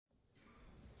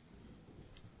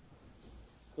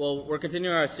Well, we're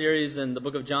continuing our series in the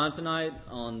book of John tonight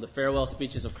on the farewell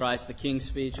speeches of Christ, the King's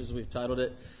Speech, as we've titled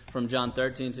it, from John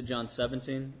 13 to John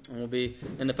 17. And we'll be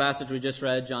in the passage we just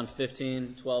read, John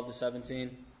 15, 12 to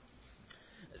 17.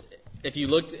 If you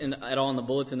looked at all in the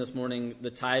bulletin this morning,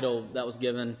 the title that was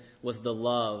given was The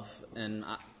Love. And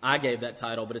I gave that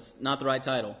title, but it's not the right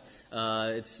title.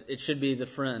 It should be The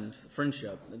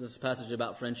Friendship. This is a passage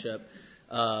about friendship.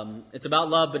 It's about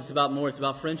love, but it's about more. It's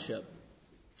about friendship.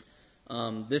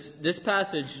 This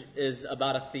passage is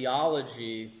about a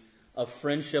theology of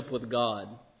friendship with God.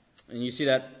 And you see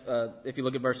that if you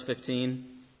look at verse 15.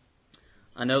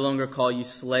 I no longer call you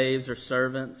slaves or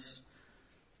servants,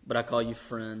 but I call you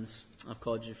friends. I've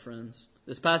called you friends.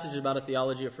 This passage is about a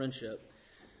theology of friendship.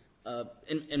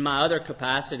 In my other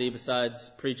capacity, besides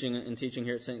preaching and teaching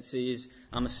here at St. C's,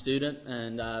 I'm a student,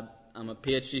 and I'm a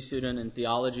PhD student in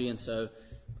theology, and so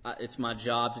it's my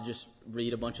job to just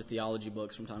read a bunch of theology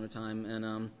books from time to time,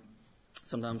 and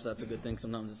sometimes that's a good thing,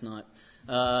 sometimes it's not.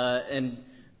 And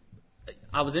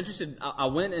I was interested.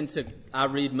 I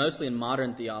read mostly in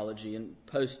modern theology and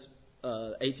post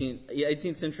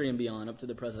 18th century and beyond, up to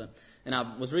the present. And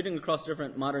I was reading across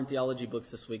different modern theology books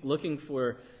this week, looking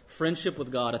for friendship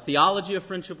with God, a theology of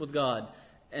friendship with God.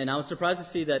 And I was surprised to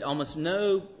see that almost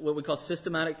no what we call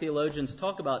systematic theologians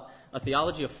talk about a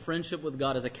theology of friendship with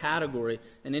God as a category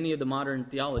in any of the modern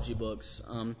theology books.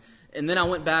 And then I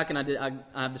went back and I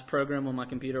have this program on my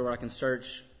computer where I can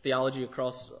search theology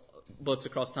across books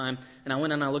across time. And I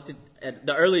went and I looked at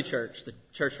the early church, the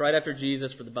church right after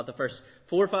Jesus for about the first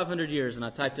 400 or 500 years. And I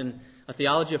typed in a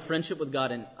theology of friendship with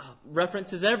God, and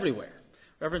references everywhere,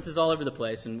 references all over the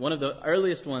place. And one of the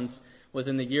earliest ones was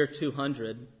in the year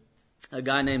 200. A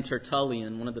guy named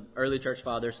Tertullian, one of the early church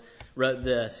fathers, wrote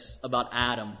this about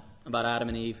Adam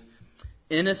and Eve.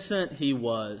 Innocent he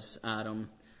was, Adam,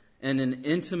 and in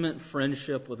intimate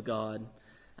friendship with God,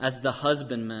 as the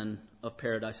husbandman of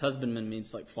paradise. Husbandman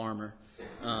means like farmer.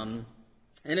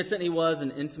 Innocent he was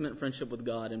in intimate friendship with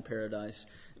God in paradise.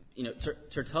 You know,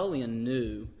 Tertullian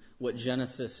knew what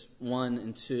Genesis 1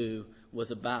 and 2 was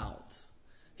about.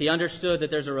 He understood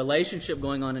that there's a relationship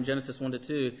going on in Genesis 1 to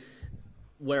 2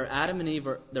 where Adam and Eve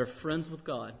they're friends with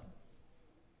God.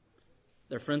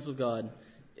 They're friends with God.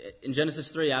 In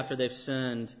Genesis 3, after they've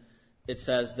sinned, it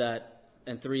says that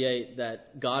in 3:8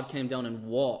 that God came down and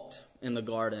walked in the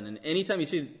garden. And anytime you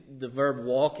see the verb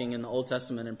walking in the Old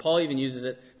Testament, and Paul even uses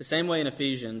it the same way in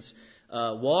Ephesians,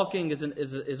 walking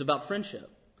is about friendship.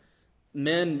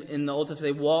 Men in the Old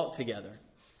Testament, they walked together.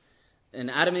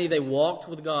 And Adam and Eve, they walked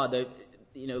with God.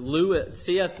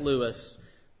 C.S. Lewis,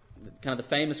 kind of the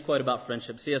famous quote about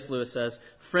friendship, C.S. Lewis says,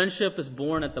 friendship is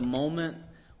born at the moment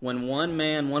when one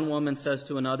man, one woman says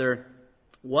to another,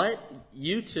 what?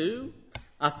 You too?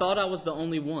 I thought I was the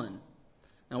only one.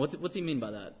 Now, what's he mean by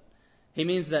that? He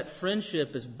means that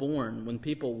friendship is born when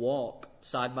people walk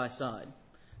side by side.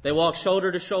 They walk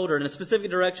shoulder to shoulder in a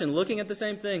specific direction, looking at the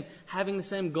same thing, having the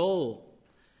same goal.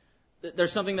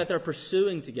 There's something that they're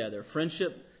pursuing together.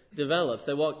 Friendship develops.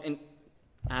 They walk, and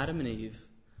Adam and Eve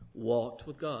walked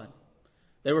with God.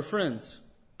 They were friends.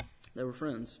 They were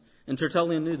friends. And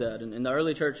Tertullian knew that, and the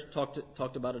early church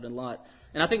talked about it a lot.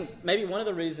 And I think maybe one of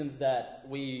the reasons that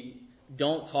we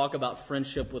don't talk about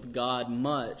friendship with God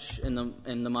much in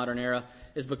the modern era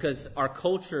is because our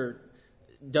culture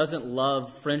doesn't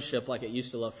love friendship like it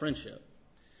used to love friendship.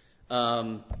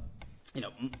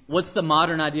 What's the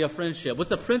modern idea of friendship? What's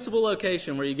the principal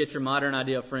location where you get your modern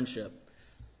idea of friendship?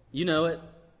 You know it.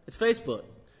 It's Facebook.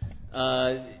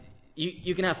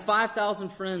 You can have 5,000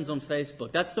 friends on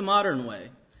Facebook. That's the modern way.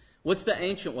 What's the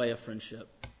ancient way of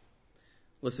friendship?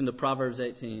 Listen to Proverbs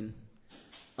 18.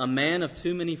 A man of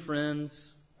too many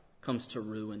friends comes to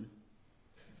ruin.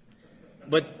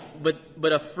 But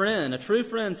a friend, a true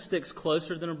friend, sticks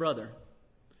closer than a brother.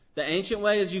 The ancient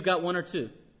way is you've got one or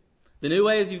two. The new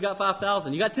way is you've got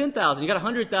 5,000. You got 10,000. You got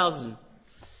 100,000.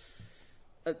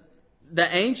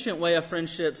 The ancient way of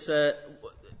friendships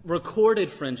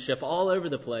recorded friendship all over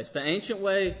the place. The ancient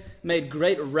way made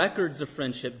great records of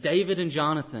friendship. David and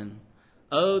Jonathan.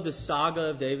 Oh, the saga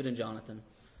of David and Jonathan.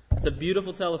 It's a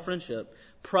beautiful tale of friendship.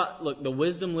 Look, the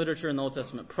wisdom literature in the Old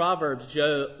Testament, Proverbs,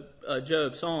 Job,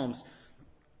 Psalms,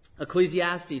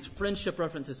 Ecclesiastes, friendship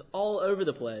references all over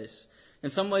the place. In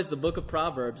some ways, the book of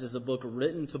Proverbs is a book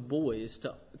written to boys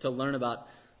to learn about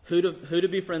who to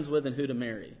be friends with and who to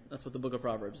marry. That's what the book of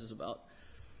Proverbs is about.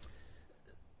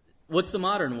 What's the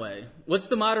modern way? What's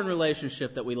the modern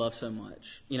relationship that we love so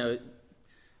much? You know,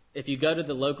 if you go to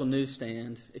the local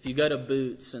newsstand, if you go to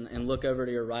Boots and look over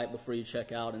to your right before you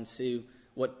check out and see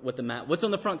what's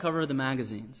on the front cover of the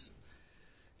magazines.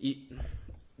 Do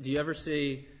you ever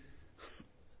see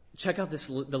check out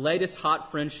the latest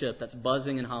hot friendship that's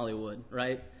buzzing in Hollywood,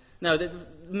 right? No, the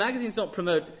magazines don't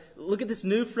promote, look at this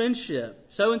new friendship.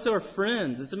 So-and-so are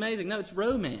friends. It's amazing. No, it's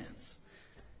romance.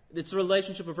 It's a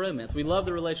relationship of romance. We love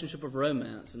the relationship of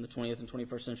romance in the 20th and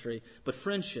 21st century. But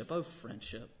friendship, oh,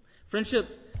 friendship.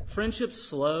 Friendship's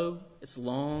slow. It's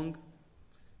long.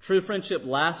 True friendship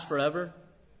lasts forever.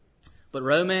 But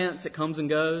romance, it comes and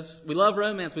goes. We love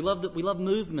romance. We love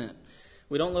movement.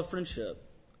 We don't love friendship.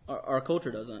 Our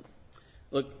culture doesn't.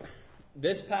 Look,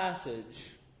 this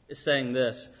passage is saying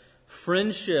this.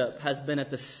 Friendship has been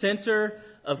at the center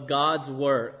of God's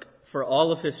work for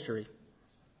all of history.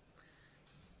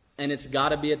 And it's got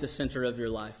to be at the center of your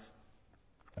life.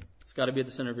 It's got to be at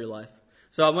the center of your life.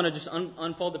 So I want to just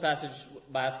unfold the passage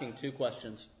by asking two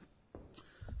questions.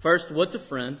 First, what's a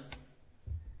friend?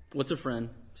 What's a friend,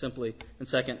 simply? And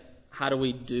second, how do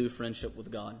we do friendship with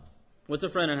God? What's a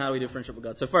friend and how do we do friendship with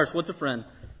God? So first, what's a friend?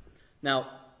 Now,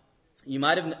 you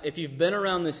might have, if you've been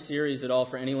around this series at all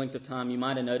for any length of time, you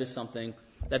might have noticed something,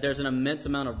 that there's an immense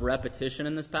amount of repetition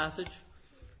in this passage.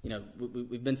 You know,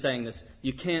 we've been saying this.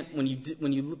 You can't, when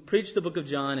you preach the book of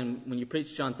John and when you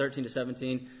preach John 13 to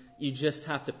 17, you just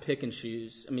have to pick and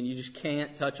choose. I mean, you just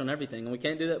can't touch on everything. And we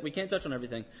can't do that. We can't touch on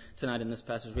everything tonight in this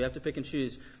passage. We have to pick and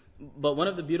choose. But one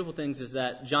of the beautiful things is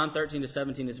that John 13 to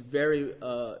 17 is very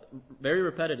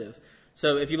repetitive.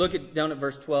 So if you look down at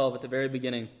verse 12 at the very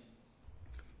beginning,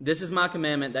 this is my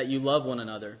commandment, that you love one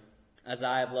another as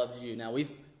I have loved you. Now,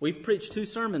 we've preached two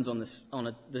sermons on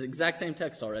the exact same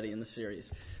text already in this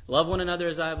series. Love one another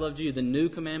as I have loved you, the new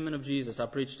commandment of Jesus. I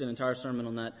preached an entire sermon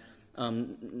on that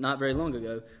not very long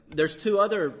ago. There's two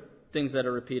other things that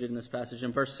are repeated in this passage.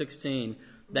 In verse 16,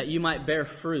 that you might bear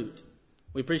fruit.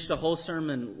 We preached a whole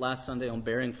sermon last Sunday on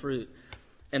bearing fruit.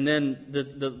 And then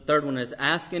the third one is,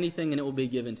 ask anything and it will be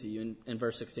given to you in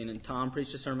verse 16. And Tom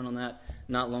preached a sermon on that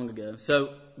not long ago.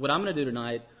 So what I'm going to do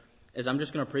tonight is I'm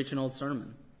just going to preach an old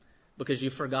sermon because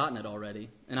you've forgotten it already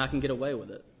and I can get away with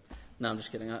it. No, I'm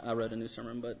just kidding. I wrote a new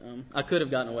sermon, but I could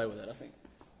have gotten away with it, I think.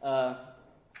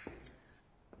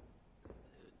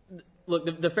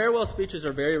 Look, the farewell speeches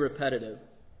are very repetitive.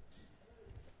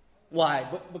 Why?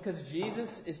 Because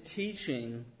Jesus is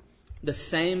teaching the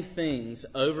same things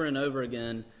over and over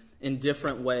again in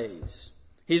different ways.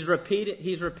 He's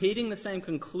repeating the same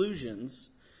conclusions,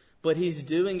 but he's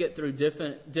doing it through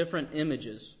different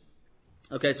images.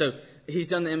 Okay, so he's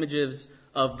done the images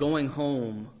of going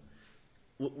home.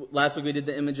 Last week we did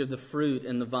the image of the fruit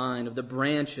and the vine, of the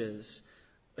branches.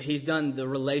 He's done the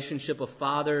relationship of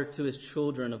father to his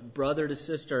children, of brother to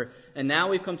sister. And now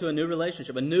we've come to a new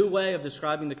relationship, a new way of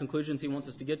describing the conclusions he wants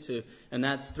us to get to, and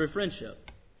that's through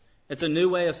friendship. It's a new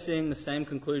way of seeing the same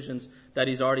conclusions that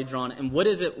he's already drawn. And what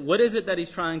is it that he's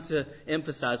trying to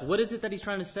emphasize? What is it that he's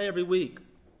trying to say every week?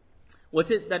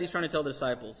 What's it that he's trying to tell the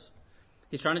disciples?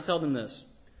 He's trying to tell them this.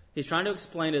 He's trying to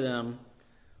explain to them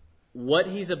what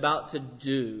he's about to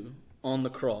do on the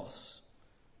cross.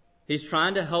 He's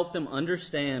trying to help them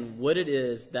understand what it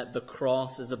is that the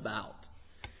cross is about.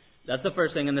 That's the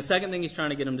first thing. And the second thing he's trying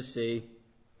to get them to see,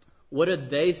 what are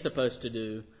they supposed to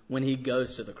do when he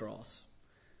goes to the cross?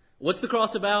 What's the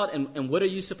cross about, and what are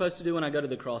you supposed to do when I go to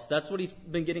the cross? That's what he's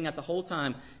been getting at the whole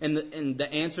time. And the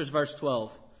answer is verse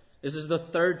 12. This is the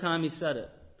third time he said it.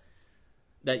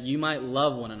 That you might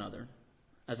love one another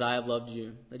as I have loved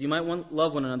you. That you might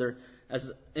love one another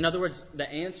as, in other words, the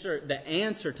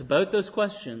answer to both those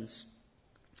questions,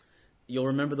 you'll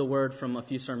remember the word from a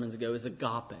few sermons ago, is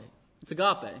agape. It's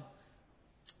agape.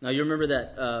 Now you remember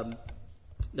that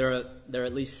there are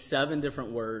at least 7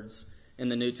 different words in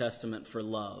the New Testament for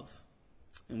love.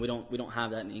 And we don't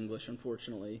have that in English,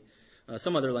 unfortunately.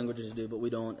 Some other languages do, but we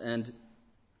don't. And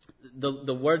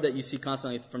the word that you see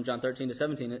constantly from John 13 to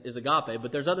 17 is agape,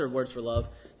 but there's other words for love.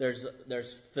 There's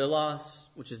philos,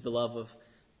 which is the love of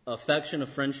affection, of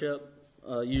friendship,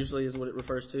 usually is what it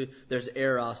refers to. There's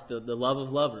eros, the love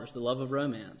of lovers, the love of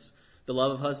romance, the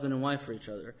love of husband and wife for each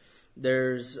other.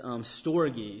 There's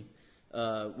storge,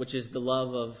 which is the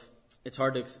love of, it's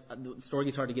hard to,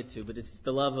 storge's hard to get to, but it's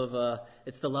the love of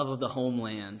the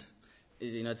homeland.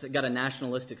 You know, it's got a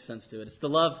nationalistic sense to it. It's the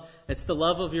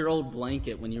love of your old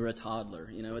blanket when you were a toddler.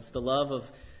 You know, it's the love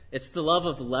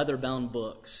of leather-bound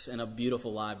books and a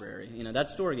beautiful library. You know,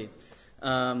 that's storge.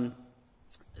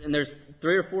 And there's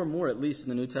 3 or 4 more, at least, in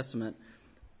the New Testament.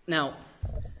 Now,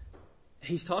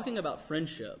 he's talking about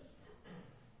friendship.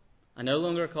 I no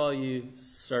longer call you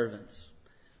servants,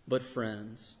 but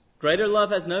friends. Greater love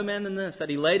has no man than this, that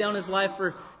he lay down his life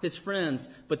for his friends.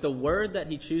 But the word that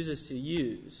he chooses to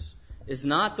use is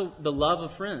not the love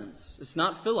of friends. It's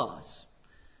not philos.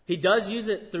 He does use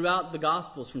it throughout the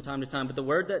Gospels from time to time, but the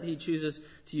word that he chooses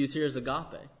to use here is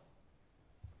agape.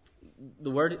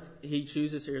 The word he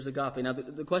chooses here is agape. Now,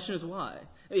 the question is why?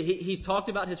 He's talked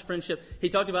about his friendship. He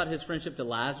talked about his friendship to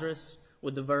Lazarus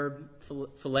with the verb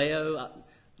phileo,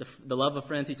 the love of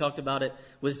friends. He talked about it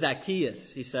with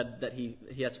Zacchaeus. He said that he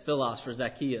has philos for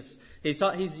Zacchaeus.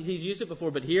 He's used it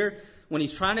before, but here, when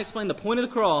he's trying to explain the point of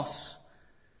the cross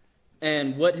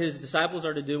and what his disciples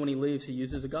are to do when he leaves, he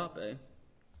uses agape.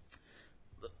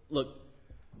 Look,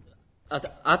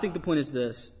 I think the point is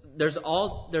this. There's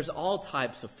all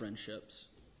types of friendships.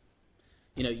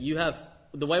 You have,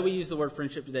 the way we use the word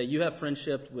friendship today, you have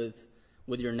friendship with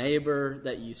your neighbor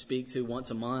that you speak to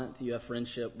once a month. You have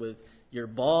friendship with your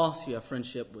boss. You have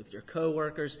friendship with your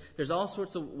coworkers. There's all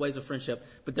sorts of ways of friendship,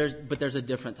 but there's a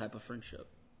different type of friendship.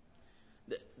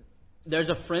 There's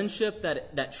a friendship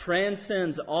that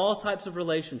transcends all types of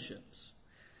relationships.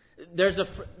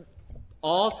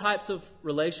 All types of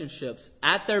relationships,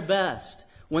 at their best,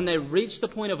 when they reach the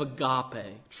point of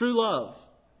agape, true love,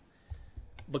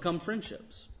 become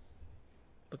friendships.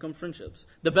 Become friendships.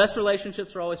 The best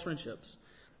relationships are always friendships.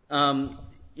 How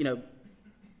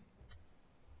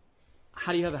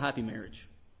do you have a happy marriage?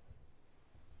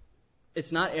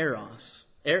 It's not eros.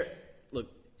 If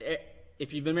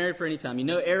you've been married for any time,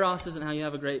 eros isn't how you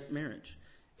have a great marriage.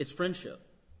 It's friendship.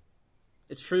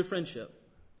 It's true friendship.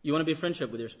 You want to be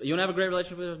friendship with your spouse. You want to have a great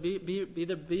relationship with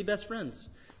your be best friends.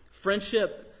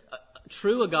 Friendship,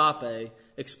 true agape,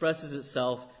 expresses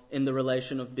itself in the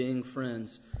relation of being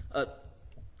friends.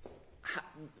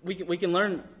 We can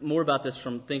learn more about this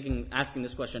from asking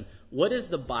this question: what has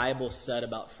the Bible said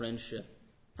about friendship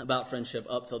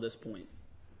up till this point?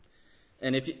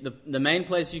 And the main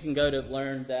place you can go to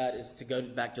learn that is to go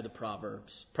back to the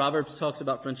Proverbs. Proverbs talks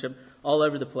about friendship all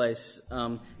over the place.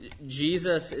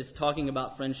 Jesus is talking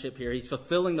about friendship here. He's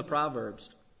fulfilling the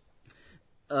Proverbs.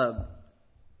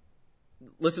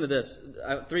 Listen to this.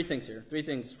 Three things here. Three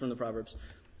things from the Proverbs.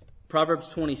 Proverbs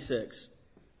 26.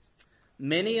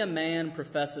 Many a man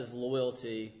professes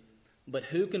loyalty, but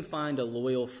who can find a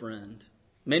loyal friend?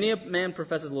 Many a man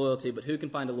professes loyalty, but who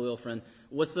can find a loyal friend?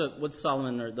 What's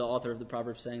Solomon, or the author of the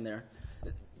Proverbs, saying there?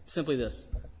 Simply this: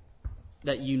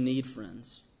 that you need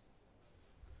friends.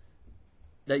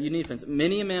 That you need friends.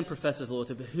 Many a man professes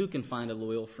loyalty, but who can find a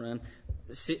loyal friend?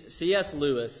 C.S.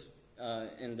 Lewis,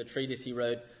 in the treatise he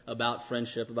wrote about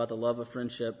friendship, about the love of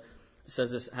friendship,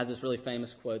 has this really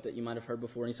famous quote that you might have heard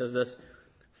before. And he says this: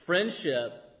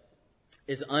 friendship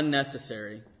is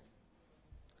unnecessary,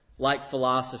 like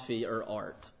philosophy or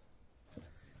art.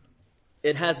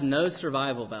 It has no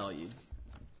survival value.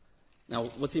 Now,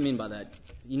 what's he mean by that?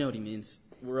 You know what he means.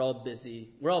 We're all busy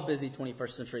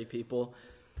 21st century people.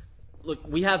 Look,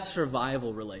 we have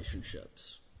survival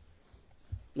relationships.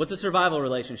 What's a survival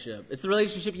relationship? It's the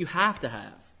relationship you have to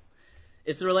have.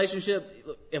 It's the relationship,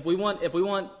 if we want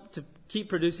to keep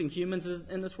producing humans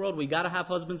in this world, we got to have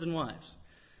husbands and wives.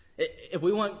 If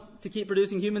we want to keep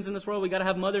producing humans in this world, we got to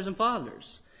have mothers and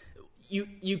fathers.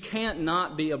 You can't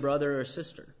not be a brother or a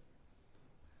sister,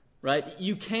 right?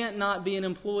 You can't not be an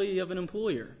employee of an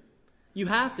employer. You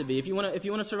have to be if you want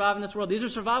to survive in this world. These are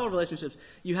survival relationships.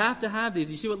 You have to have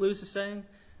these. You see what Lewis is saying?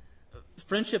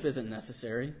 Friendship isn't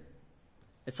necessary.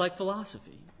 It's like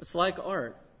philosophy. It's like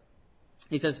art.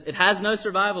 He says it has no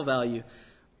survival value.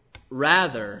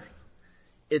 Rather,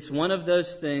 it's one of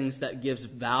those things that gives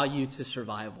value to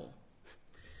survival.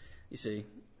 You see,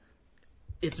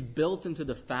 it's built into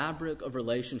the fabric of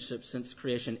relationships since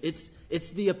creation. It's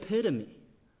the epitome.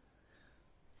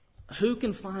 Who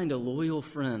can find a loyal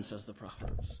friend, says the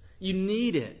Proverbs? You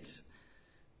need it.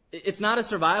 It's not a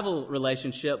survival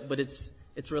relationship, but it's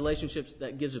relationships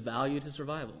that gives value to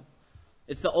survival.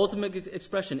 It's the ultimate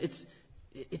expression. It's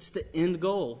the end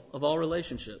goal of all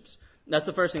relationships. That's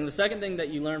the first thing. The second thing that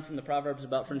you learn from the Proverbs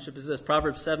about friendship is this.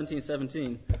 Proverbs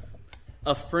 17:17.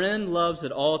 A friend loves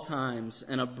at all times,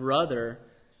 and a brother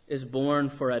is born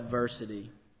for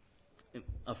adversity.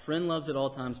 A friend loves at all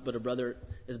times, but a brother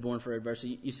is born for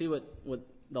adversity. You see what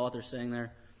the author's saying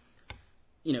there?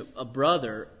 A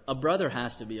brother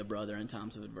has to be a brother in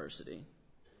times of adversity.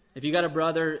 If you got a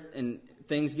brother and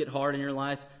things get hard in your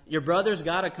life, your brother's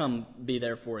got to come be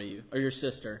there for you, or your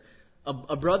sister.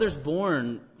 A brother's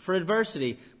born for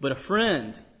adversity, but a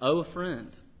friend loves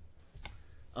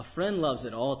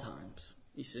at all times,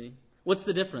 you see. What's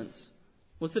the difference?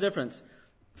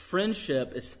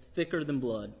 Friendship is thicker than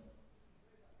blood.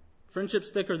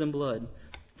 Friendship's thicker than blood.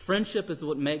 Friendship is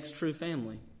what makes true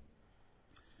family.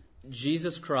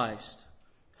 Jesus Christ.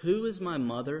 Who is my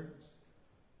mother?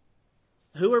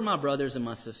 Who are my brothers and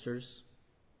my sisters?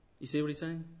 You see what he's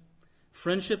saying?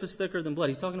 Friendship is thicker than blood.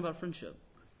 He's talking about friendship.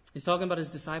 He's talking about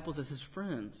his disciples as his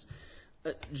friends.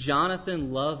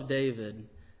 Jonathan loved David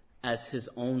as his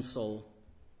own soul,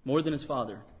 more than his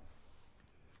Father.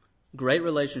 Great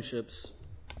relationships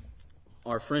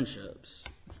are friendships.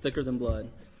 It's thicker than blood.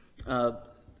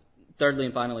 Thirdly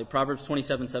and finally, Proverbs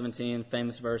 27:17,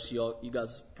 famous verse. You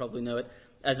guys probably know it.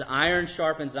 As iron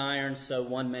sharpens iron, so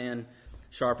one man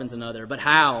sharpens another. But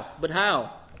how? But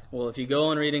how? Well, if you go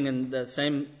on reading in the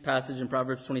same passage in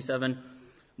Proverbs 27,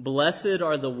 blessed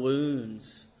are the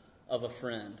wounds of a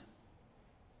friend,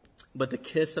 but the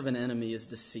kiss of an enemy is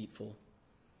deceitful.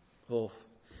 Oh.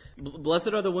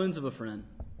 Blessed are the wounds of a friend,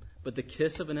 but the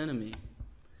kiss of an enemy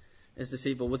is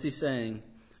deceitful. What's he saying?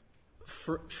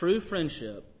 True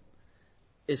friendship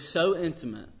is so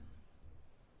intimate.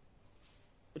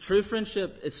 True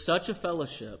friendship is such a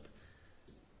fellowship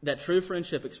that true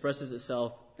friendship expresses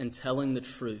itself in telling the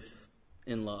truth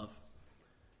in love.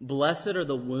 Blessed are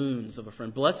the wounds of a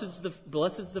friend. Blessed is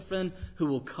the friend who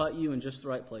will cut you in just the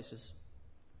right places,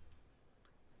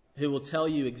 who will tell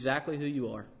you exactly who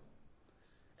you are.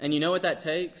 And you know what that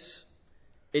takes?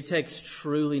 It takes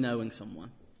truly knowing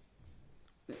someone.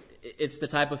 It's the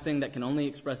type of thing that can only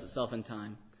express itself in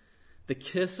time. The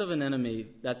kiss of an enemy,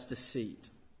 that's deceit.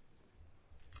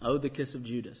 Oh, the kiss of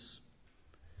Judas.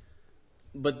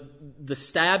 But the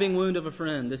stabbing wound of a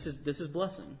friend, this is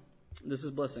blessing. This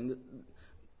is blessing.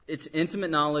 It's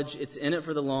intimate knowledge. It's in it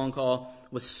for the long haul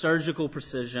with surgical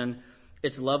precision.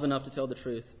 It's love enough to tell the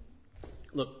truth.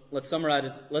 Look, let's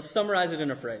summarize it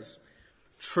in a phrase.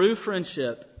 True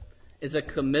friendship is a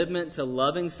commitment to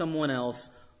loving someone else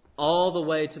all the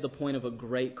way to the point of a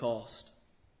great cost.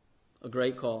 A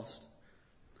great cost.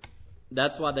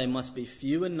 That's why they must be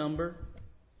few in number.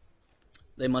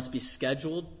 They must be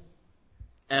scheduled.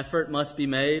 Effort must be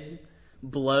made.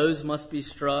 Blows must be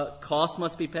struck. Cost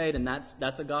must be paid. And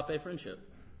that's agape friendship.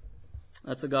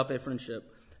 That's agape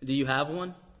friendship. Do you have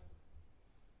one?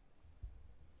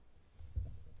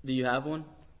 Do you have one?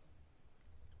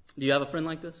 Do you have a friend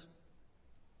like this?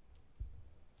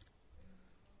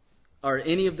 Are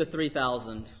any of the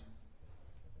 3,000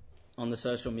 on the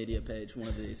social media page one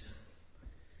of these?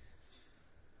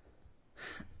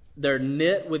 They're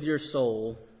knit with your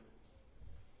soul.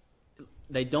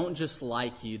 They don't just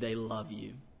like you, they love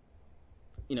you.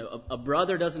 You know, a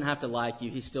brother doesn't have to like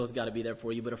you. He still's got to be there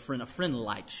for you. But a friend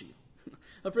likes you.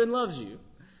 A friend loves you.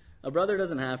 A brother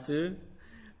doesn't have to.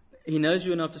 He knows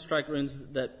you enough to strike wounds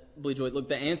that bleed joy. Look,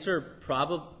 the answer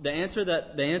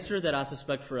that I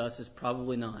suspect for us is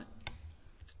probably not.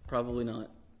 Probably not.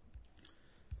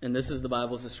 And this is the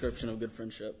Bible's description of good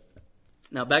friendship.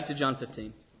 Now back to John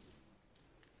 15.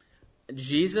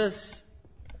 Jesus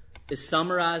is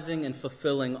summarizing and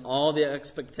fulfilling all the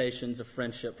expectations of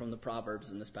friendship from the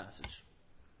Proverbs in this passage.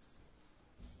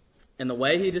 And the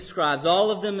way he describes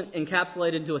all of them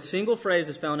encapsulated into a single phrase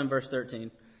is found in verse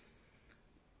 13.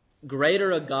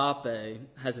 Greater agape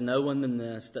has no one than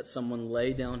this, that someone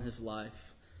lay down his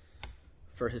life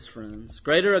for his friends.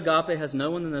 Greater agape has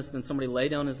no one than this, than somebody lay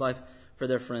down his life for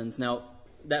their friends. Now,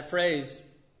 that phrase,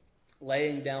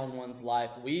 laying down one's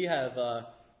life, we've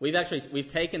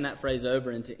taken that phrase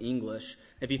over into English.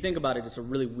 If you think about it, it's a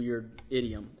really weird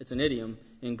idiom. It's an idiom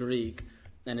in Greek,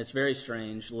 and it's very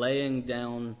strange. Laying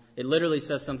down, it literally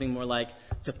says something more like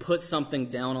to put something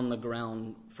down on the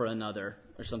ground for another,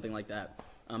 or something like that.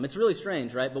 It's really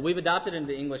strange, right? But we've adopted it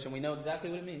into English, and we know exactly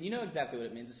what it means. You know exactly what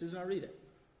it means as soon as I read it.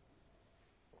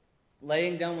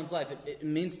 Laying down one's life, it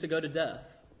means to go to death.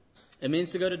 It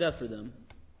means to go to death for them.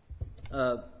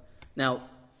 Now,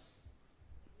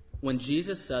 when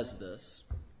Jesus says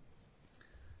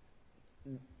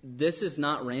this is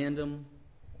not random.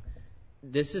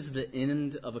 This is the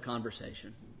end of a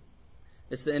conversation.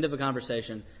 It's the end of a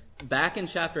conversation. Back in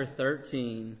chapter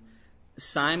 13,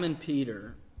 Simon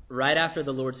Peter, right after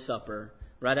the Lord's Supper,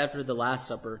 right after the Last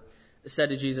Supper, said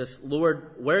to Jesus,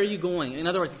 Lord, where are you going? In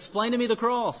other words, explain to me the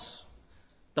cross.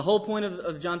 The whole point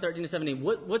of John 13 to 17.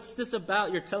 What's this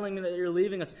about? You're telling me that you're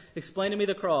leaving us. Explain to me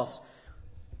the cross.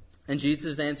 And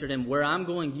Jesus answered him, where I'm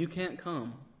going, you can't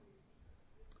come.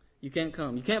 You can't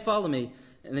come. You can't follow me.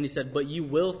 And then he said, but you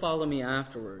will follow me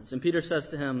afterwards. And Peter says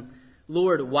to him,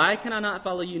 Lord, why can I not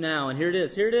follow you now? And here it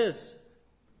is.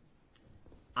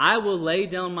 I will lay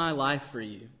down my life for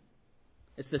you.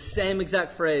 It's the same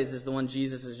exact phrase as the one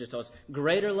Jesus has just told us.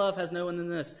 Greater love has no one than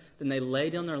this, than they lay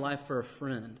down their life for a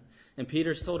friend. And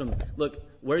Peter's told him, look,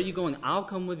 where are you going? I'll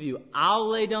come with you. I'll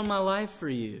lay down my life for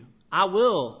you. I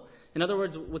will. In other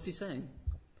words, what's he saying?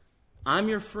 I'm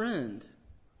your friend.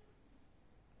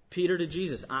 Peter to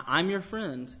Jesus, I'm your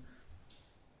friend.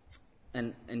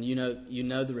 And you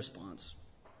know the response.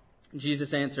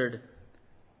 Jesus answered,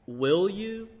 will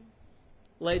you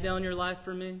lay down your life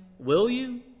for me? Will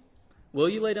you? Will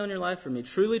you lay down your life for me?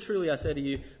 Truly, truly, I say to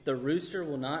you, the rooster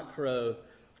will not crow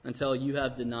until you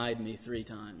have denied me 3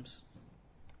 times.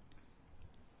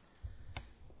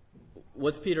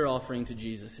 What's Peter offering to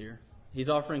Jesus here? He's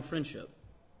offering friendship.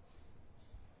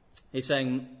 He's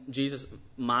saying, Jesus,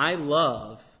 my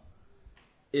love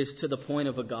is to the point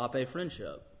of agape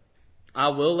friendship. I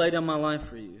will lay down my life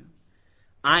for you.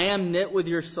 I am knit with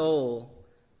your soul.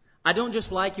 I don't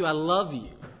just like you, I love you.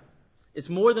 It's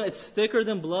thicker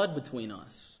than blood between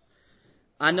us.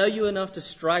 I know you enough to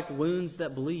strike wounds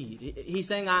that bleed. He's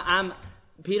saying,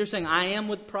 Peter's saying, I am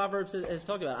what Proverbs has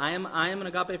talked about. I am an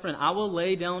agape friend. I will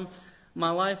lay down my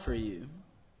life for you.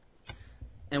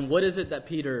 And what is it that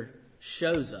Peter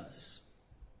shows us?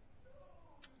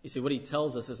 You see, what he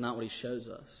tells us is not what he shows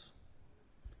us.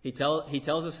 He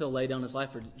tells us he'll lay down his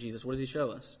life for Jesus. What does he show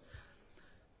us?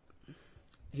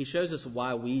 He shows us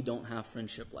why we don't have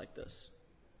friendship like this.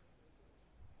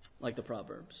 Like the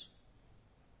Proverbs.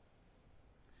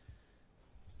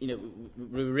 You know,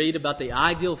 we read about the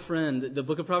ideal friend. The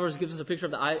book of Proverbs gives us a picture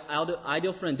of the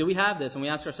ideal friend. Do we have this? And we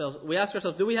ask ourselves,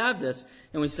 do we have this?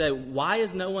 And we say, why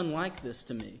is no one like this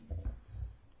to me?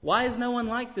 Why is no one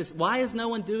like this? Why is no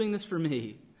one doing this for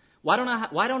me? Why don't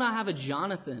I have a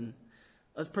Jonathan,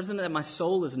 a person that my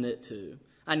soul is knit to?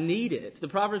 I need it. The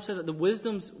Proverbs says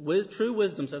that true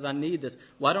wisdom says I need this.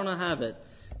 Why don't I have it?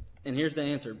 And here's the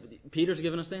answer. Peter's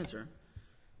given us the answer.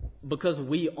 Because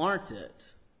we aren't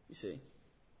it, you see.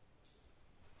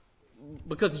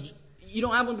 Because you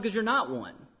don't have one because you're not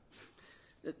one.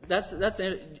 That's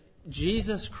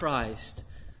Jesus Christ,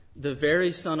 the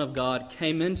very Son of God,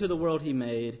 came into the world he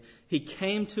made. He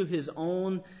came to his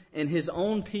own, and his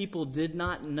own people did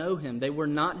not know him. They were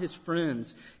not his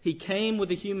friends. He came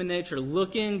with a human nature,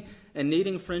 looking and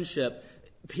needing friendship.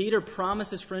 Peter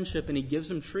promises friendship, and he gives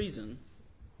him treason.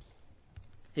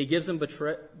 He gives him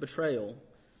betrayal.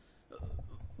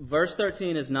 Verse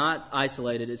 13 is not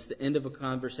isolated. It's the end of a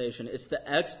conversation. It's the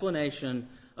explanation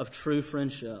of true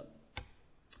friendship.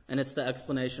 And it's the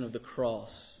explanation of the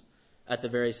cross at the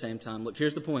very same time. Look,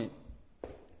 here's the point.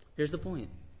 Here's the point.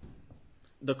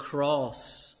 The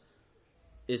cross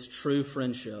is true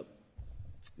friendship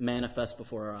manifest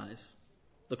before our eyes.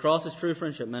 The cross is true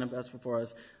friendship manifest before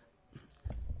us.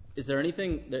 Is there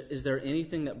anything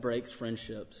that breaks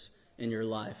friendships in your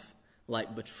life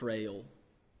like betrayal?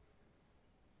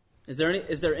 Is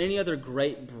there any other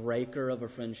great breaker of a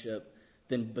friendship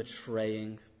than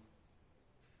betraying?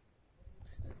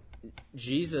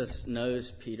 Jesus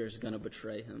knows Peter's going to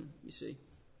betray him, you see.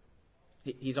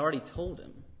 He's already told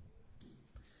him.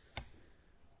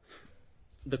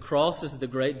 The cross is the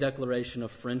great declaration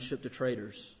of friendship to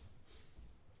traitors.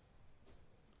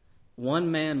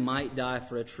 One man might die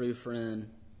for a true friend.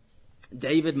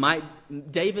 David might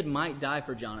die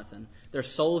for Jonathan. Their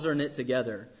souls are knit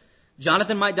together.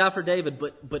 Jonathan might die for David,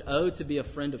 but to be a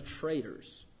friend of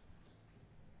traitors.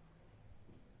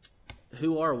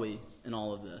 Who are we in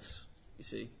all of this? You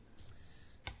see,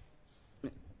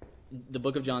 the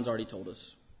book of John's already told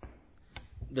us.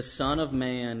 The Son of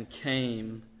Man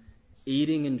came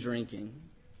eating and drinking.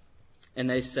 And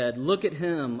they said, look at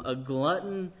him, a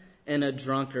glutton and a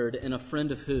drunkard, and a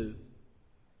friend of who?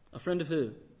 A friend of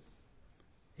who?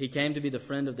 He came to be the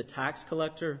friend of the tax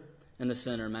collector and the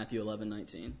sinner, Matthew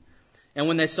 11:19. And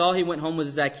when they saw he went home with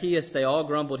Zacchaeus, they all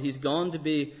grumbled, he's gone to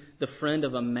be the friend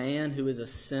of a man who is a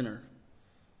sinner.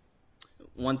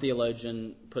 One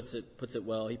theologian puts it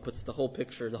well. He puts the whole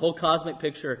picture, the whole cosmic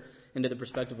picture, into the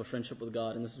perspective of friendship with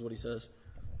God. And this is what he says.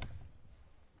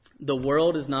 The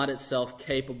world is not itself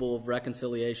capable of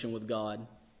reconciliation with God.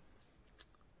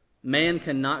 Man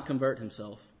cannot convert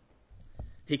himself.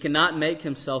 He cannot make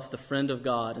himself the friend of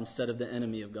God instead of the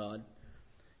enemy of God.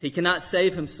 He cannot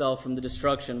save himself from the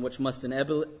destruction which must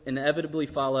inevitably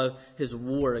follow his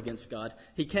war against God.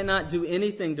 He cannot do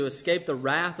anything to escape the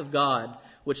wrath of God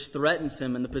which threatens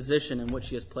him in the position in which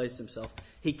he has placed himself.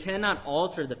 He cannot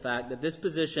alter the fact that this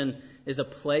position is a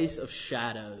place of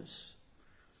shadows,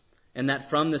 and that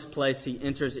from this place he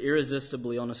enters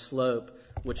irresistibly on a slope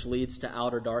which leads to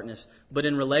outer darkness. But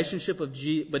in the relationship of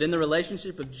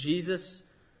Jesus,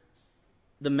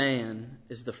 the man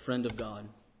is the friend of God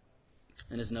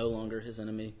and is no longer his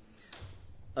enemy.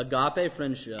 Agape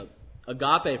friendship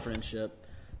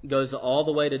goes all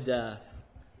the way to death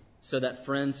so that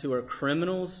friends who are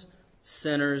criminals,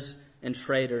 sinners, and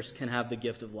traitors can have the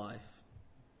gift of life.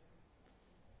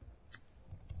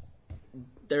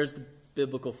 There's the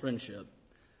biblical friendship.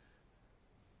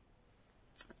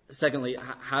 Secondly,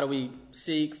 how do we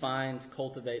seek, find,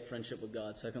 cultivate friendship with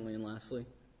God? Secondly and lastly,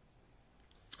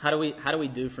 how do we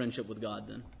do friendship with God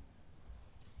then?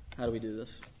 How do we do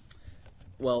this?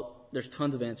 Well, there's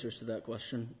tons of answers to that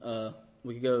question.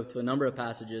 We could go to a number of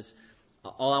passages.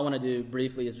 All I want to do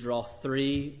briefly is draw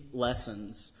 3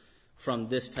 lessons from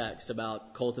this text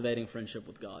about cultivating friendship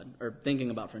with God, or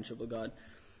thinking about friendship with God.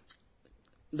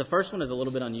 The first one is a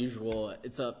little bit unusual.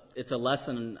 It's a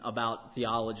lesson about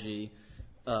theology,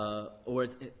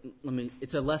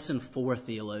 it's a lesson for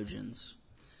theologians.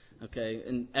 Okay,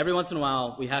 and every once in a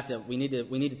while we need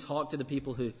to talk to the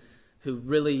people who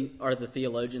really are the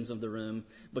theologians of the room,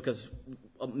 because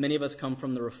many of us come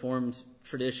from the Reformed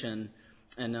tradition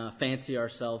and fancy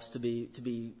ourselves to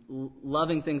be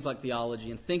loving things like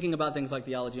theology and thinking about things like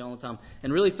theology all the time,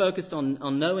 and really focused on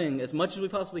knowing as much as we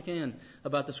possibly can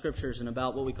about the Scriptures and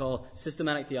about what we call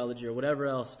systematic theology or whatever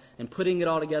else, and putting it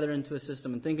all together into a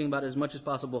system and thinking about it as much as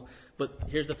possible. But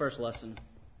here's the first lesson.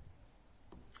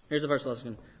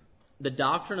 The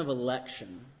doctrine of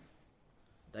election,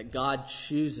 that God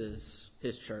chooses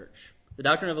His church. The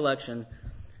doctrine of election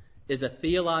is a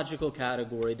theological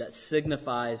category that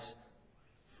signifies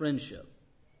friendship.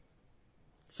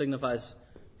 Signifies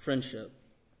friendship.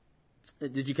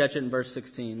 Did you catch it in verse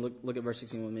 16? Look at verse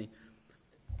 16 with me.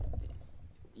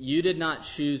 You did not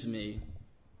choose me,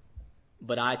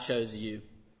 but I chose you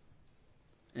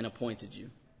and appointed you.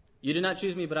 You did not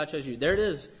choose me, but I chose you. There it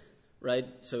is, right?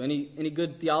 So any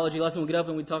good theology lesson, we'll get up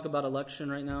and we talk about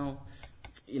election right now.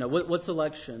 You know, what's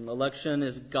election? Election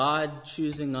is God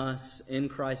choosing us in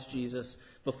Christ Jesus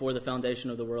before the foundation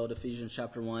of the world, Ephesians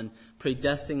chapter 1,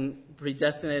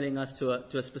 predestinating us to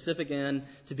a specific end,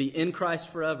 to be in Christ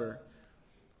forever.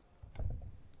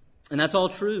 And that's all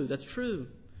true. That's true.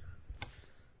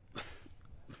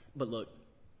 But look,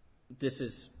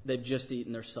 they've just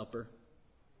eaten their supper.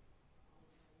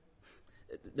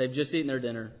 They've just eaten their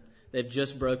dinner. They've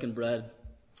just broken bread.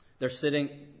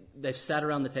 They've sat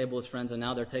around the table as friends, and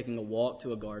now they're taking a walk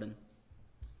to a garden.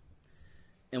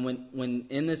 And when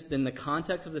in the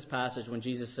context of this passage, when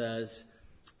Jesus says,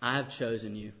 I have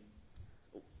chosen you,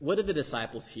 what did the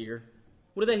disciples hear?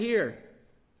 What do they hear?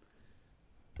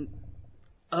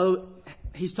 Oh,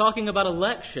 he's talking about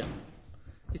election.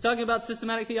 He's talking about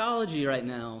systematic theology right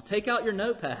now. Take out your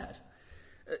notepad.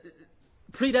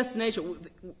 Predestination.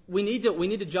 We need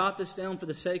to jot this down for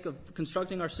the sake of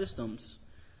constructing our systems.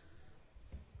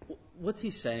 What's he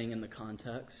saying in the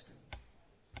context?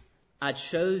 I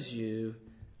chose you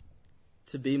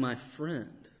to be my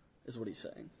friend, is what he's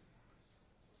saying.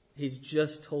 He's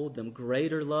just told them,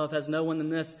 greater love has no one than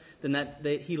this, than that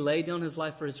he laid down his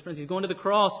life for his friends. He's going to the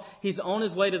cross. He's on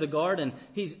his way to the garden.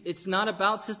 It's not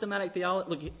about systematic theology.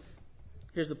 Look,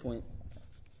 here's the point.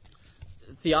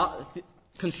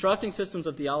 Constructing systems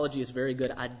of theology is very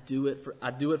good. I do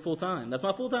it full time. That's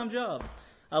my full-time job.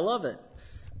 I love it.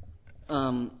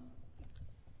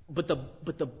 But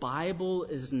the Bible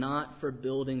is not for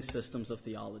building systems of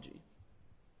theology.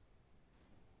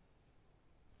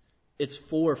 It's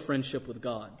for friendship with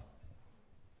God.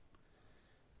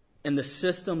 And the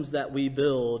systems that we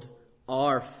build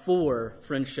are for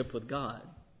friendship with God.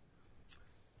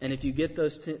 And if you get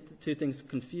those two things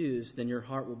confused, then your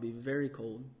heart will be very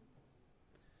cold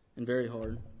and very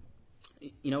hard.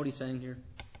 You know what he's saying here?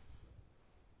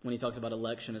 When he talks about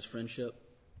election as friendship?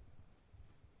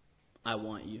 I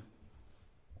want you.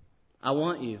 I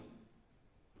want you.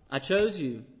 I chose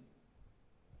you.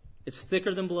 It's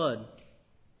thicker than blood.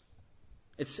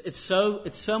 It's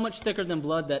so much thicker than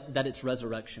blood that it's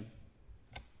resurrection.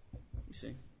 You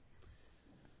see?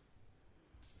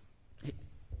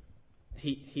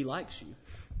 He likes you,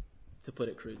 to put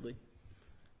it crudely.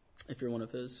 If you're one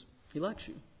of his, he likes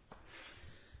you.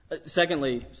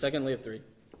 Secondly of 3.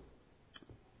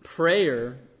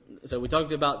 Prayer. So we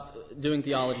talked about doing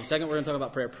theology. Second, we're going to talk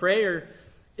about prayer. Prayer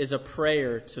is a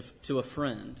prayer to a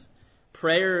friend.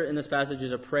 Prayer in this passage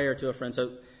is a prayer to a friend.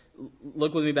 So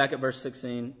look with me back at verse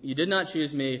 16. You did not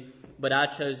choose me, but I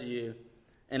chose you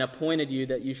and appointed you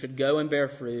that you should go and bear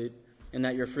fruit, and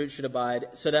that your fruit should abide,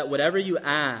 so that whatever you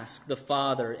ask the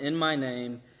Father in my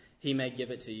name, he may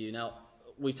give it to you. Now,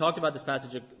 we've talked about this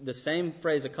passage, the same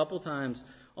phrase a couple times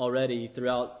already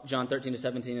throughout John 13 to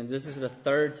 17, and this is the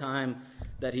third time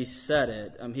that he said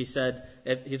it.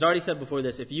 He's already said before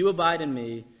this, if you abide in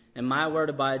me and my word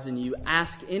abides in you,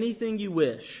 ask anything you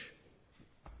wish,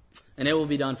 and it will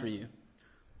be done for you.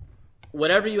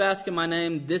 Whatever you ask in my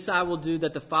name, this I will do,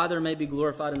 that the Father may be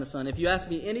glorified in the Son. If you ask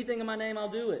me anything in my name, I'll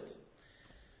do it.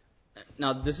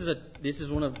 Now, this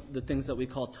is one of the things that we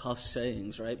call tough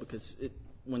sayings, right? Because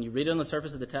when you read it on the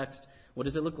surface of the text, what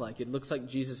does it look like? It looks like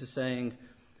Jesus is saying,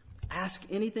 ask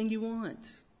anything you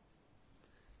want,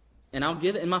 and I'll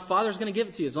give it, and my Father's going to give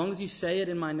it to you, as long as you say it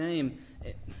in my name.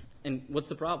 And what's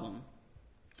the problem?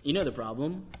 You know the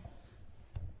problem.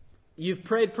 You've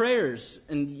prayed prayers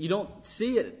and you don't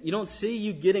see it. You don't see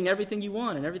you getting everything you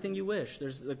want and everything you wish.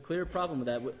 There's a clear problem with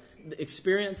that. The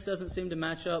experience doesn't seem to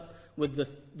match up with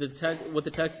what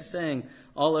the text is saying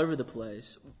all over the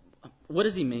place. What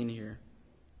does he mean here?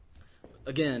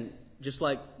 Again, just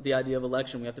like the idea of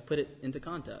election, we have to put it into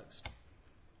context.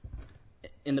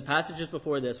 In the passages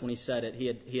before this, when he said it,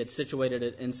 he had situated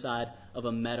it inside of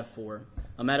a metaphor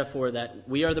that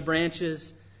we are the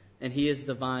branches and he is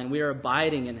the vine. We are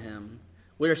abiding in him.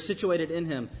 We are situated in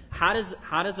him. How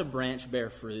does a branch bear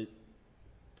fruit?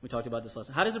 We talked about this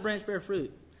lesson. How does a branch bear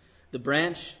fruit? The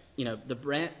branch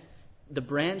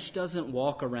doesn't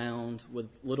walk around with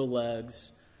little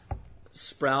legs,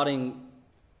 sprouting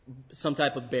some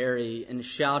type of berry and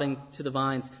shouting to the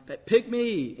vines, pick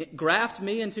me, graft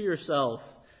me into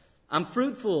yourself. I'm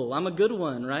fruitful. I'm a good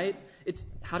one, right?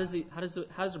 How does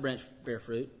a branch bear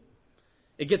fruit?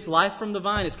 It gets life from the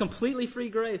vine. It's completely free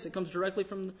grace. It comes directly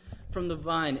from the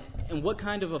vine. And what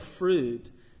kind of a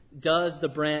fruit does the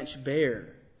branch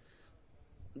bear?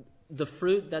 The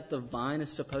fruit that the vine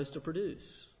is supposed to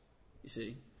produce. You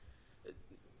see,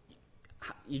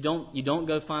 you don't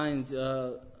go find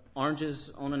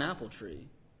oranges on an apple tree,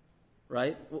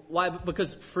 right? Why?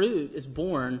 Because fruit is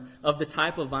born of the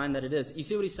type of vine that it is. You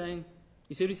see what he's saying?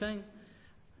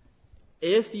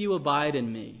 If you abide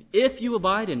in me, if you're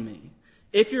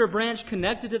a branch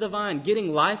connected to the vine,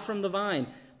 getting life from the vine,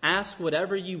 ask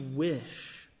whatever you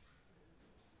wish,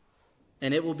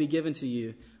 and it will be given to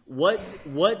you.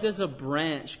 What does a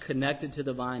branch connected to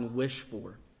the vine wish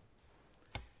for?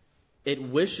 It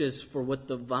wishes for what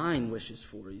the vine wishes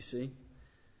for, you see?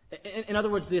 In other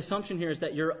words, the assumption here is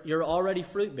that you're already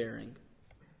fruit-bearing.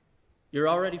 You're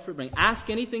already fruit-bearing. Ask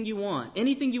anything you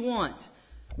want,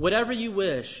 whatever you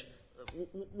wish.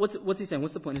 What's he saying?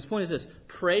 What's the point? His point is this: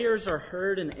 prayers are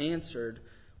heard and answered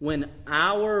when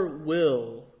our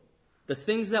will, the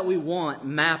things that we want,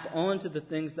 map onto the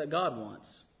things that God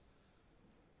wants.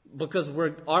 Because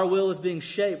our will is being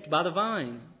shaped by the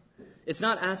vine. It's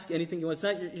not ask anything you want.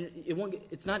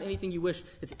 It's not anything you wish.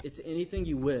 It's anything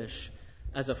you wish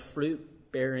as a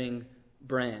fruit-bearing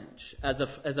branch, as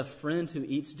a friend who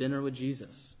eats dinner with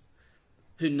Jesus,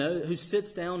 who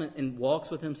sits down and walks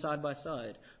with him side by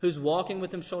side, who's walking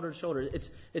with him shoulder to shoulder.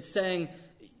 It's saying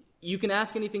you can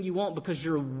ask anything you want because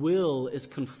your will is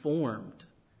conformed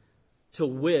to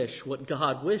wish what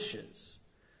God wishes.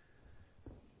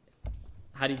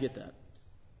 How do you get that?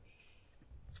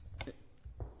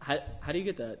 How do you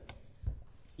get that?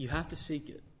 You have to seek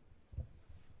it.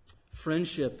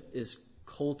 Friendship is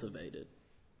cultivated.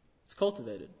 It's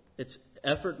cultivated.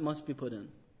 Effort must be put in.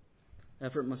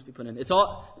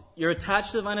 You're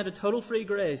attached to the vine at a total free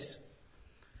grace.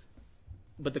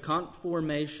 But the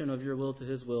conformation of your will to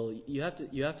his will, you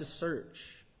have to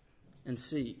search and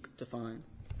seek to find.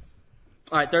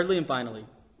 All right, thirdly and finally,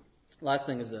 last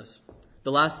thing is this.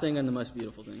 The last thing and the most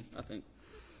beautiful thing, I think.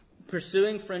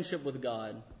 Pursuing friendship with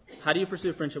God. How do you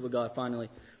pursue friendship with God, finally?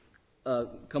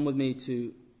 Come with me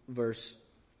to verse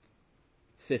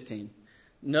 15.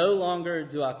 No longer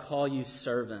do I call you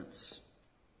servants.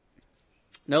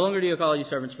 No longer do I call you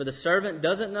servants, for the servant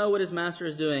doesn't know what his master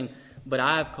is doing, but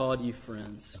I have called you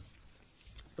friends.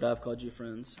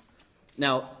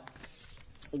 Now,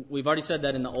 we've already said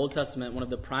that in the Old Testament, one of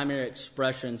the primary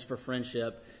expressions for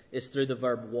friendship is through the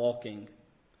verb walking.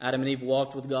 Adam and Eve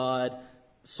walked with God.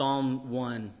 Psalm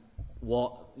 1,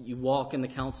 you walk in the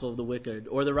counsel of the wicked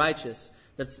or the righteous.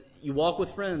 You walk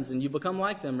with friends and you become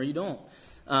like them or you don't.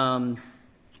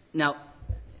 Now,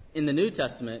 in the New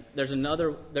Testament, there's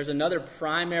another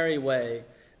primary way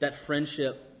that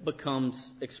friendship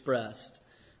becomes expressed.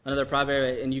 Another primary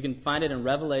way, and you can find it in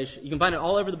Revelation. You can find it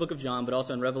all over the book of John, but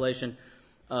also in Revelation.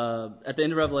 At the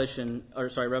end of Revelation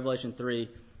 3.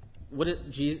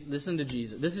 Listen to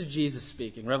Jesus. This is Jesus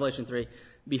speaking. Revelation 3.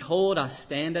 Behold, I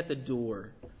stand at the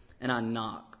door and I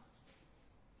knock.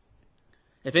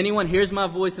 If anyone hears my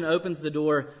voice and opens the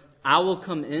door, I will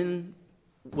come in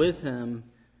with him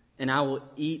and I will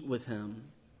eat with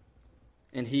him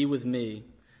and he with me.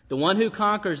 The one who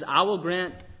conquers, I will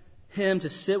grant him to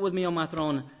sit with me on my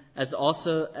throne as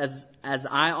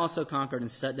I also conquered and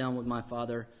sat down with my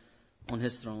Father on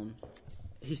his throne.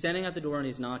 He's standing at the door and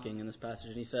he's knocking in this passage.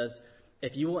 And he says,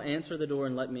 if you will answer the door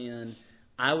and let me in,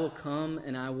 I will come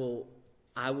and I will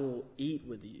eat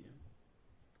with you.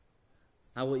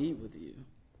 I will eat with you.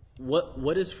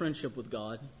 What is friendship with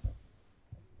God?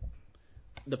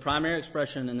 The primary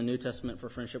expression in the New Testament for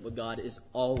friendship with God is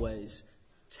always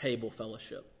table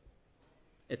fellowship.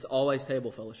 It's always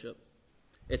table fellowship.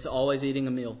 It's always eating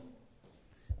a meal.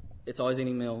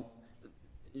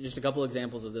 Just a couple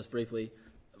examples of this briefly.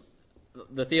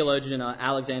 The theologian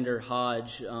Alexander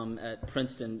Hodge at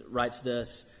Princeton writes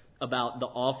this about the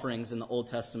offerings in the Old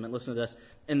Testament. Listen to this.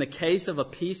 In the case of a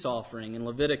peace offering in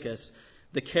Leviticus,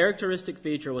 the characteristic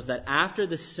feature was that after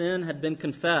the sin had been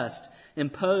confessed,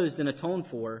 imposed, and atoned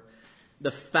for,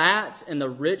 the fat and the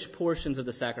rich portions of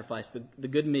the sacrifice, the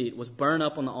good meat, was burned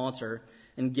up on the altar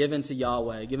and given to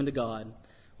Yahweh, given to God,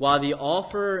 while the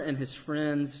offerer and his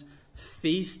friends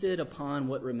feasted upon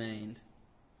what remained.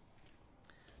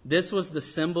 This was the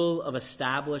symbol of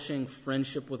establishing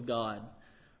friendship with God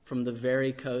from the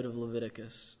very code of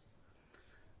Leviticus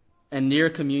and near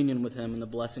communion with him and the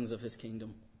blessings of his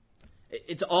kingdom.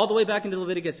 It's all the way back into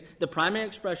Leviticus. The primary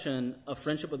expression of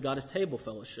friendship with God is table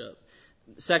fellowship.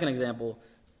 Second example,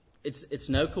 it's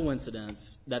no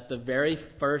coincidence that the very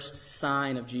first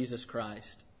sign of Jesus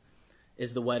Christ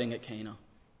is the wedding at Cana.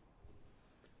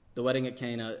 The wedding at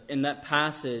Cana. In that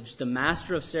passage, the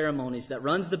master of ceremonies that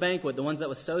runs the banquet, the ones that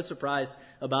was so surprised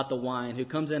about the wine, who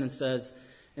comes in and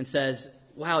says,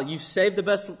 wow, you saved the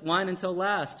best wine until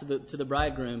last to the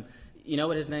bridegroom. You know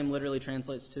what his name literally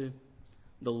translates to?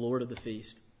 The Lord of the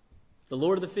feast. The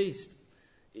Lord of the feast.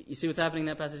 You see what's happening in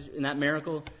that passage, in that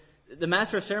miracle? The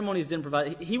master of ceremonies didn't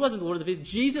provide. He wasn't the Lord of the feast.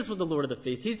 Jesus was the Lord of the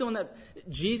feast. He's the one that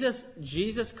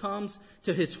Jesus comes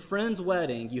to his friend's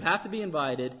wedding. You have to be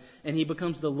invited, and he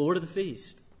becomes the Lord of the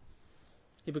feast.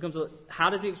 How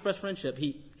does he express friendship?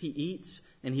 He eats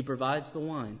and he provides the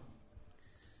wine.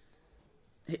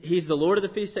 He's the Lord of the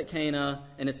feast at Cana,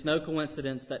 and it's no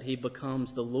coincidence that he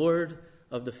becomes the Lord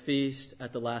of the feast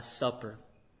at the Last Supper,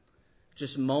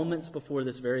 just moments before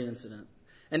this very incident.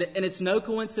 And it's no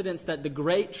coincidence that the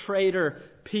great traitor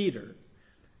Peter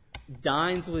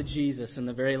dines with Jesus in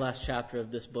the very last chapter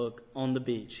of this book on the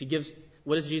beach.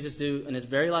 What does Jesus do in his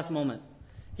very last moment?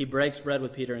 He breaks bread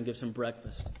with Peter and gives him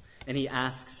breakfast. And he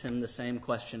asks him the same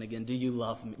question again. Do you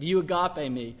love me? Do you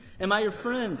agape me? Am I your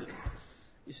friend?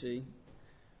 You see,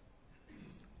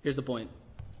 here's the point.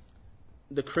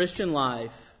 The Christian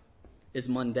life is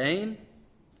mundane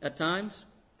at times,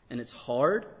 and it's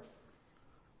hard.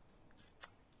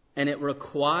 And it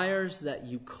requires that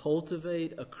you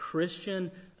cultivate a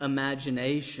Christian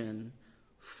imagination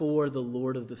for the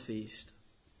Lord of the feast.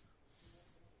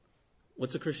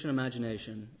 What's a Christian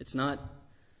imagination? It's not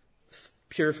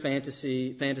pure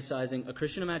fantasizing. A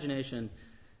Christian imagination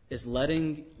is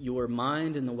letting your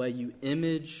mind and the way you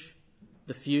image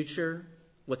the future,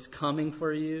 what's coming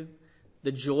for you,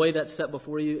 the joy that's set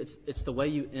before you, it's the way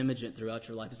you image it throughout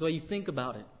your life. It's the way you think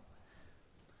about it.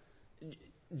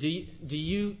 Do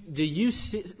you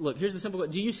see, look, here's the simple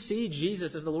question. Do you see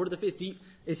Jesus as the Lord of the feast?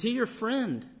 Is he your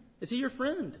friend? Is he your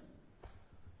friend?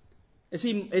 Is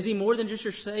he more than just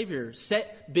your Savior?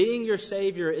 Being your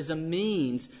Savior is a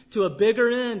means to a bigger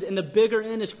end, and the bigger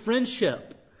end is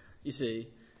friendship. You see,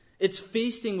 it's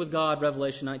feasting with God,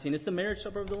 Revelation 19. It's the marriage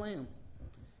supper of the Lamb.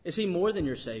 Is he more than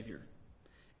your Savior?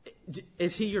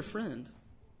 Is he your friend?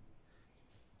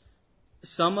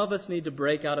 Some of us need to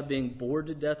break out of being bored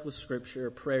to death with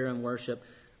Scripture, prayer, and worship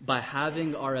by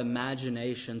having our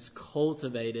imaginations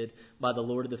cultivated by the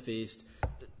Lord of the feast.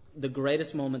 The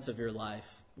greatest moments of your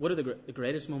life, what are the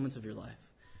greatest moments of your life?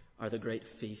 Are the great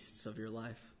feasts of your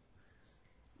life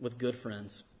with good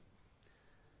friends.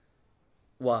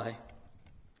 Why?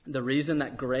 The reason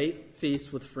that great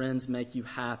feasts with friends make you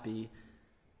happy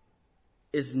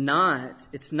is not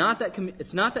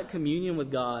that communion with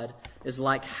God is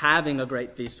like having a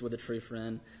great feast with a true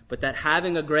friend, but that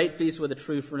having a great feast with a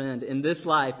true friend in this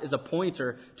life is a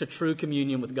pointer to true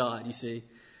communion with God, you see.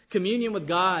 Communion with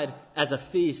God as a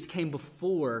feast came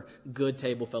before good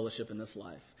table fellowship in this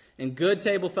life. And good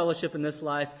table fellowship in this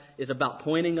life is about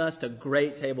pointing us to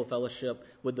great table fellowship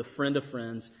with the friend of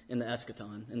friends in the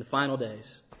eschaton, in the final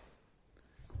days.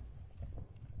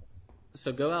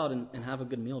 So go out and have a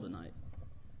good meal tonight.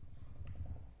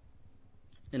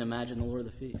 And imagine the Lord of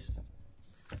the feast.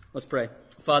 Let's pray.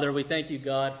 Father, we thank you,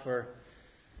 God, for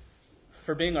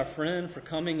being our friend, for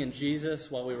coming in Jesus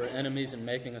while we were enemies and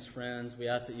making us friends. We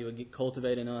ask that you would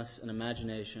cultivate in us an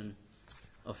imagination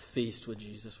of feast with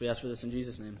Jesus. We ask for this in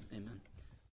Jesus' name. Amen.